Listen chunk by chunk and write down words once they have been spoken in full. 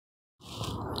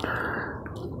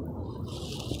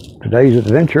Today's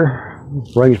adventure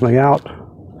brings me out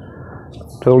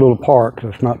to a little park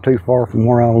that's not too far from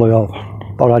where I live.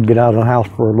 Thought I'd get out of the house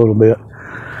for a little bit.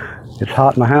 It's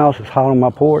hot in the house, it's hot on my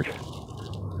porch.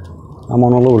 I'm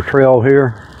on a little trail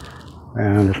here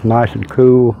and it's nice and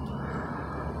cool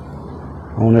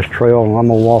on this trail, and I'm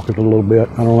gonna walk it a little bit.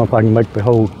 I don't know if I can make the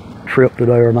whole trip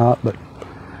today or not, but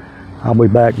I'll be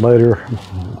back later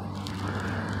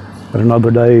at another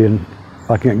day, and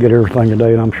if I can't get everything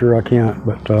today, and I'm sure I can't,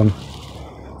 but come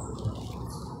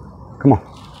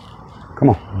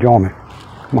on, join me,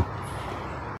 come on.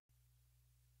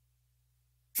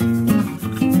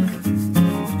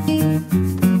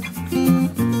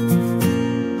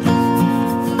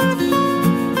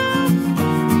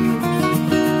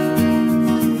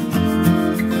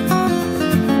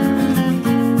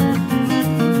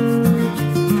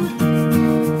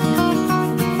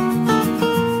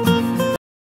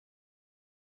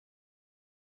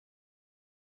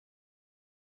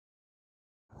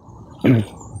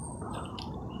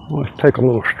 Let's take a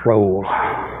little stroll.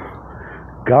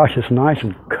 Gosh, it's nice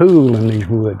and cool in these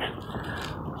woods.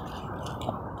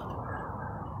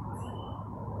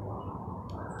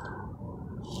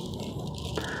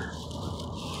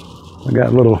 I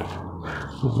got little,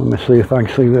 let me see if I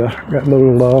can see this. Got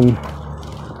little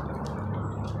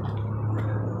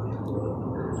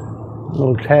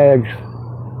tags,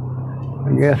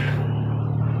 I guess,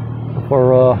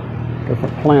 for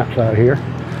different plants out here.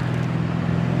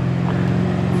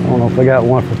 I don't know if they got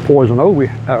one for poison ivy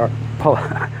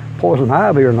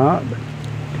or not, but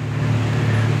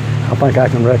I think I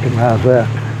can recognize that.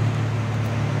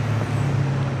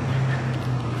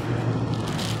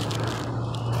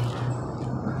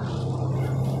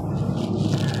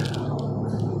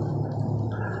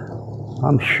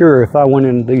 I'm sure if I went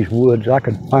into these woods, I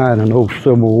could find an old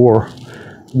Civil War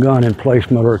gun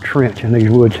emplacement or a trench in these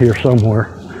woods here somewhere,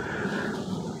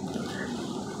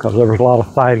 because there was a lot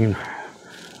of fighting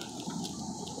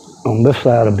on this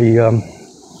side of the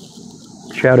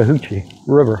Chattahoochee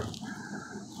River.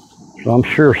 So I'm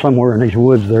sure somewhere in these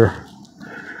woods there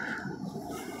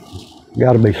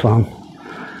got to be some.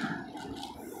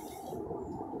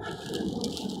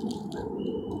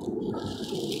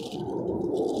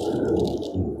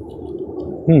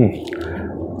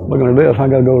 Looking at this, I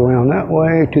got to go around that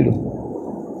way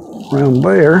around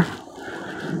there.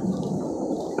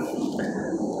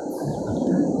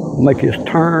 Make his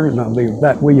turn, and I'll be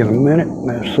back with you in a minute.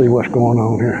 Let's see what's going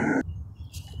on here.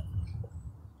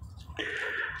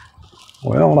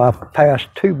 Well, I've passed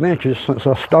 2 benches since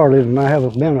I started, and I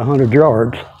haven't been 100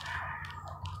 yards.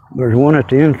 There's one at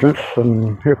the entrance,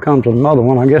 and here comes another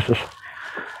one. I guess it's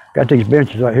got these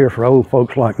benches out here for old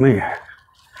folks like me.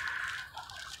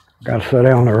 Got to sit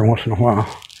down there once in a while.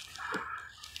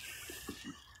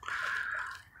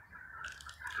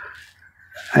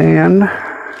 And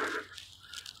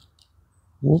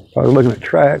I was looking at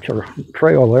tracks or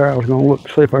trail there. I was going to look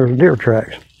to see if there was deer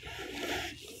tracks.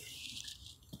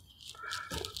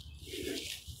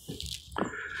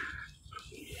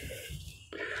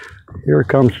 Here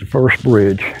comes the first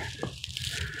bridge.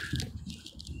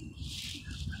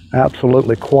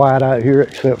 Absolutely quiet out here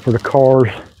except for the cars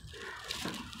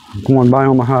going by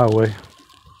on the highway.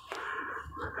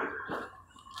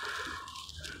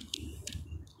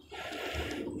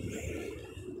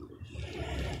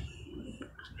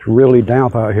 It's really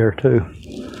damp out here too.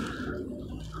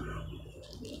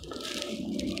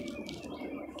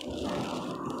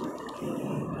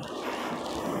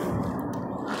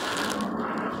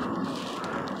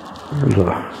 There's a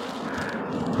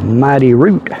mighty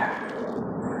root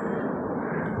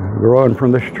growing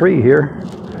from this tree here.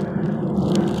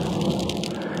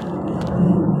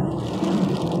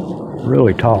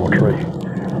 Really tall tree.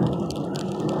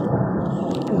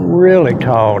 Really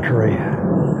tall tree.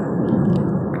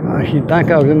 You'd think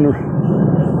I was in the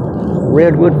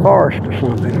redwood forest or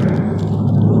something.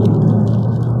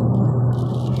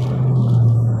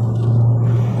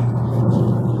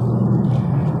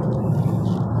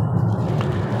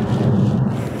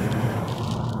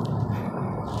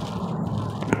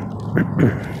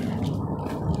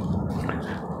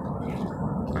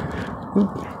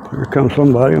 Here comes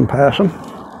somebody and pass them.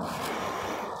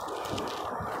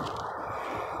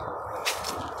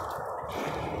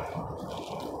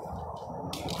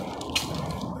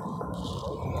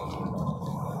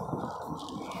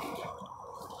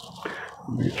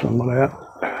 Get some of that.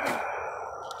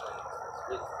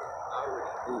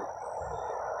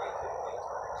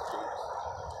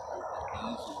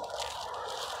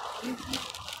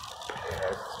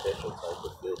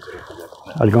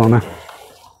 How's it going, man?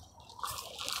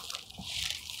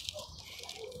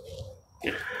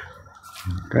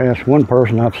 Okay, that's one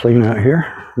person I've seen out here,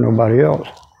 nobody else.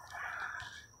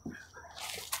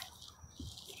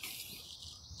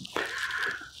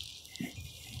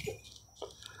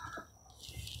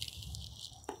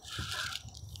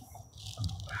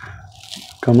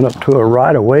 Coming up to a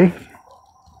right-of-way.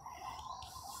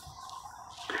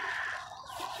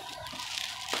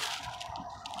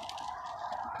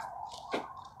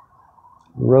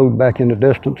 Road back in the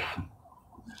distance.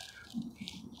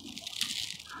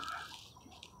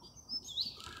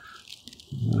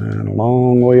 And a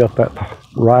long way up that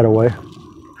right-of-way.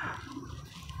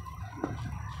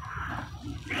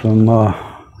 Some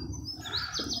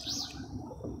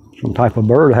type of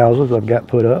birdhouses I've got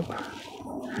put up.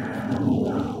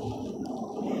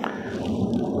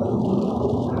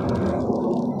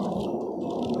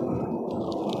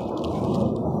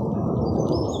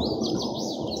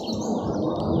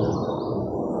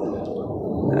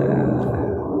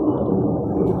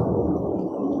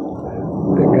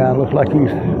 That guy looks like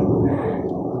he's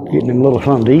getting him a little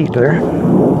something to eat there.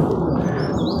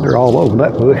 They're all over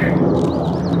that bush.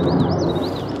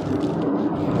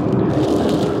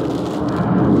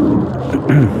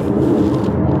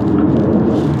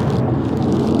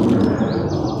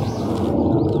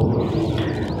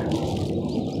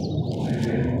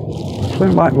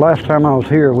 Seems like last time I was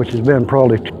here, which has been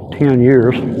probably 10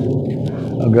 years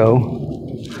ago,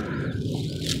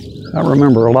 I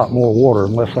remember a lot more water,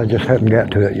 unless I just hadn't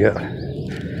got to it yet.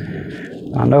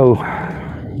 I know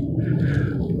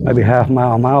maybe half a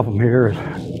mile from here is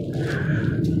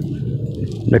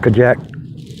Nickajack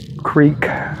Creek,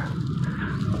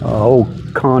 old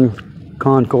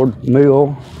Concord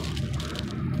Mill,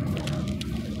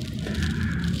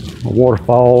 a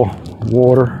waterfall,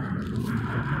 water,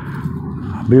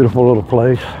 a beautiful little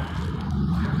place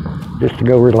just to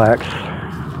go relax.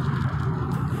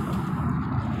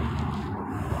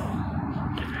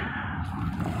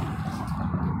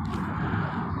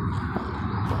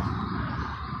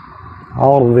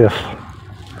 All of this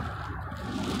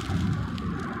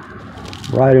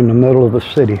right in the middle of the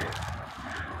city.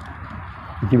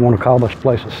 If you want to call this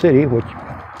place a city, which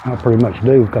I pretty much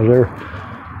do, because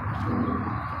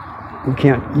you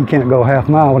can't go half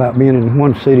a mile without being in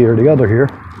one city or the other here.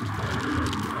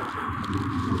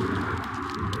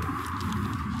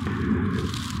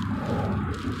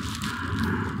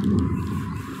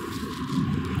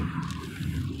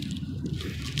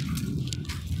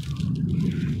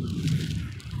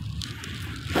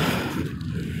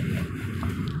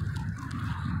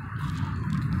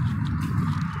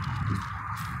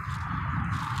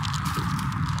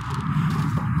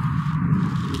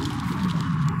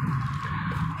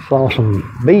 Saw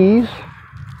some bees.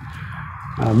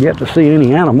 I've yet to see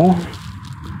any animal,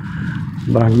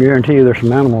 but I can guarantee you there's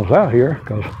some animals out here,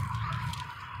 because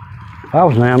if I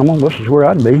was an animal, this is where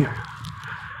I'd be.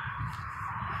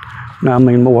 Now, I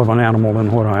mean more of an animal than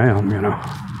what I am, you know.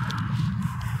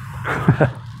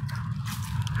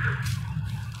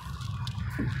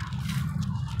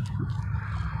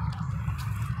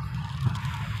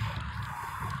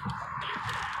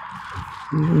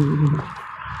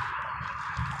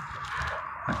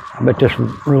 I bet this would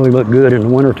really look good in the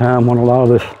wintertime when a lot of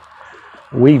this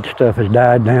weed stuff has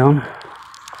died down.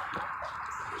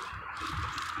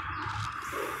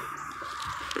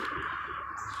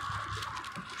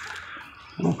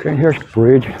 Okay, here's the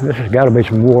bridge. This has got to be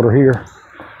some water here.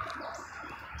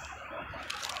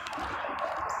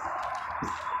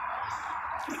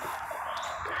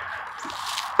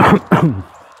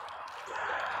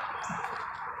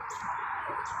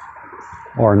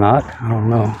 Or not, I don't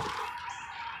know.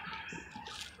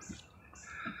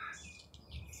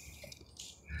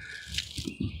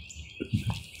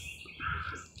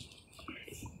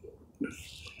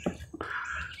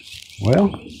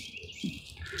 Well,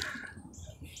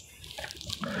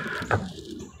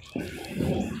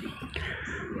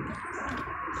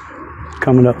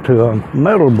 coming up to a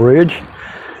metal bridge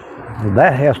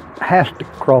that has to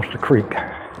cross the creek.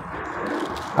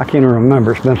 I can't even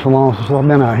remember, it's been so long since I've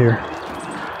been out here,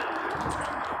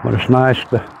 but it's nice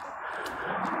to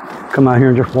come out here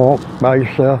and just walk by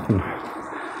yourself and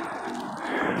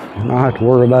not have to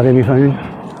worry about anything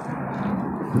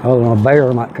other than a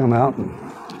bear might come out and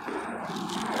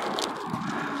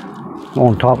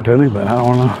want to talk to me, but I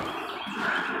don't know.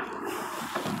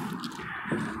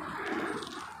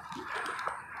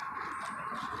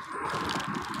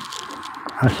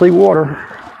 I see water.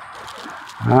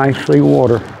 I see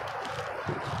water.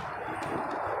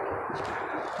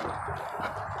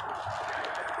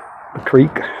 The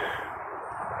creek.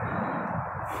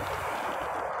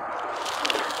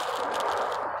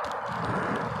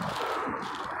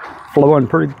 Flowing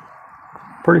pretty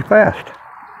pretty fast.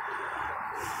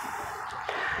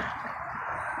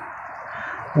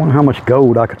 I wonder how much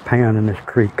gold I could pan in this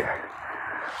creek.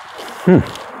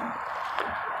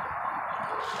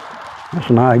 That's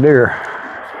an idea.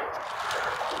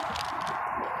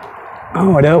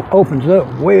 Oh, it opens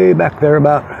up way back there,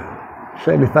 about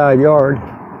 75 yards.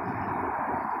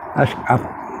 It's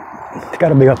got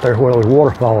to be up there where those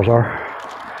waterfalls are.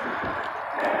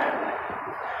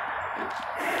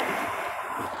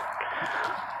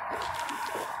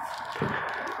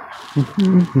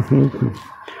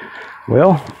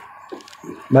 Well,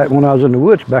 back when I was in the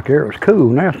woods back there, it was cool.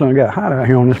 Now it's done got hot out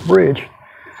here on this bridge.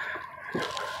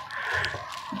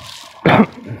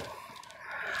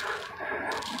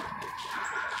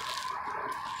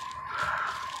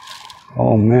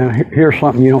 Oh man, here's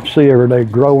something you don't see every day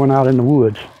growing out in the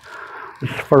woods. This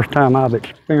is the first time I've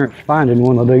experienced finding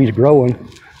one of these growing.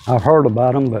 I've heard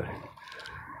about them, but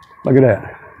look at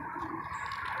that.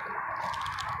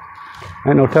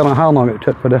 Ain't no telling how long it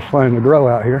took for this thing to grow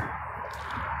out here.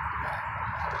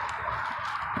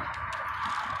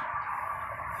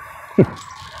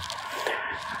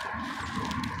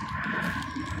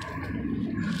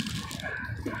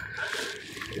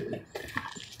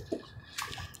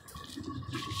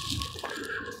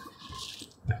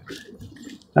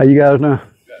 How you guys doing? Good,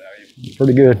 how are you?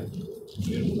 Pretty good.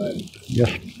 Yes.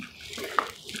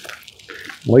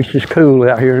 At least it's cool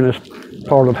out here in this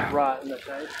part of right in the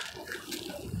shade.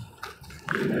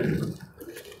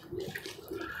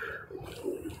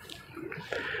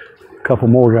 A couple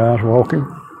more guys walking.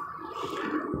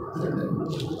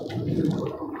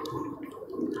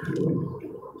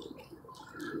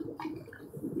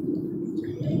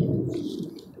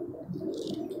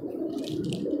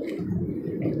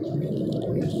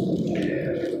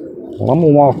 Well, I'm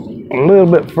gonna walk a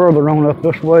little bit further on up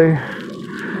this way,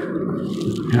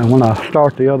 and when I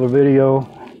start the other video,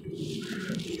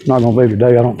 it's not gonna be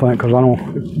today, I don't think, because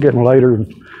it's getting later,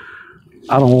 and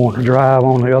I don't want to drive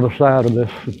on the other side of this.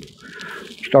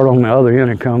 Start on the other end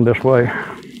and come this way.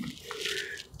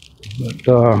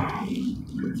 But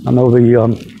I know the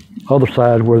other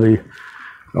side where the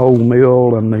old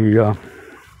mill and the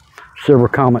Silver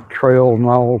Comet Trail and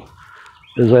all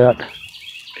is at.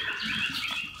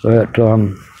 But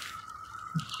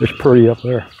it's pretty up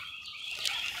there.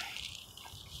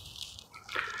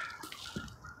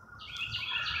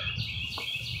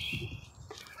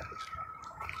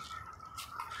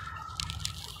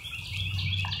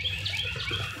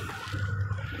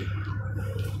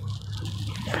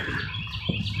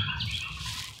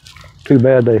 Too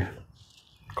bad they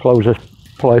close this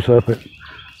place up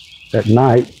at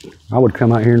night. I would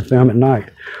come out here and film at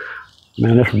night.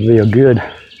 Man, this would be a good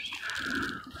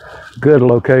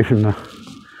location to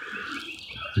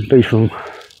do some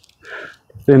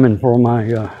filming for my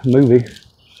movie.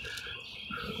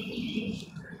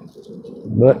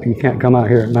 But you can't come out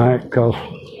here at night because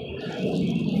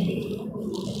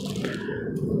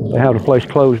they have the place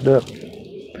closed up.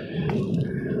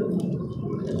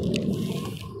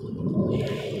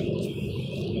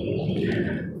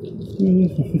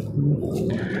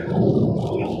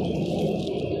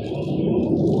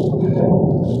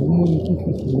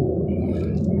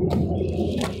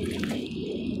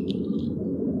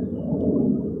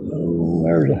 Oh,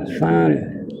 there's a sign.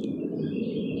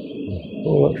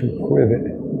 Pull up some privet.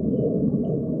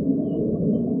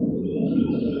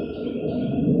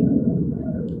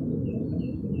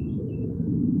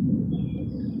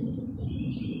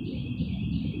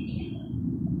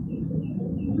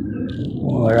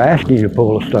 Well, they're asking you to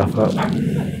pull the stuff up. I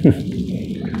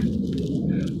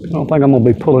don't think I'm going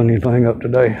to be pulling anything up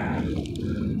today.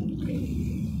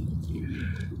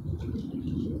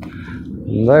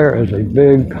 And there is a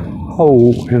big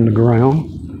hole in the ground.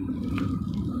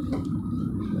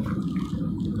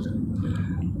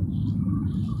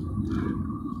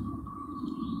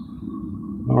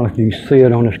 I don't know if you can see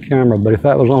it on this camera, but if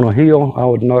that was on a hill, I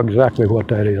would know exactly what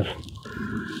that is.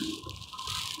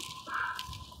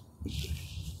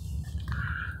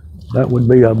 That would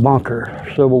be a bunker,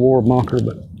 Civil War bunker,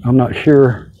 but I'm not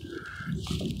sure.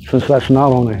 Since that's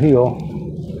not on a hill,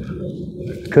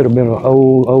 it could have been an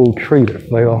old tree that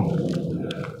fell.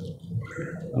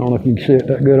 I don't know if you can see it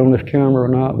that good on this camera or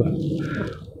not, but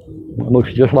it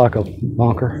looks just like a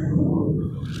bunker.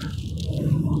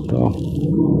 So,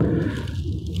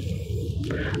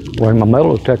 bring my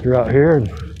metal detector out here, and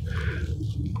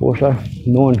of course,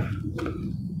 knowing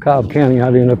Cobb County,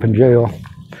 I'd end up in jail.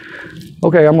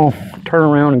 Okay, I'm gonna turn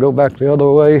around and go back the other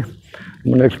way.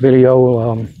 In the next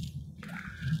video,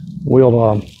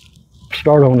 we'll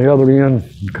start on the other end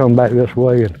and come back this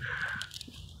way, and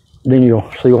then you'll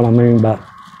see what I mean about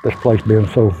this place being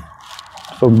so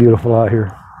beautiful out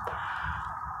here.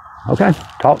 Okay,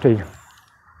 talk to you.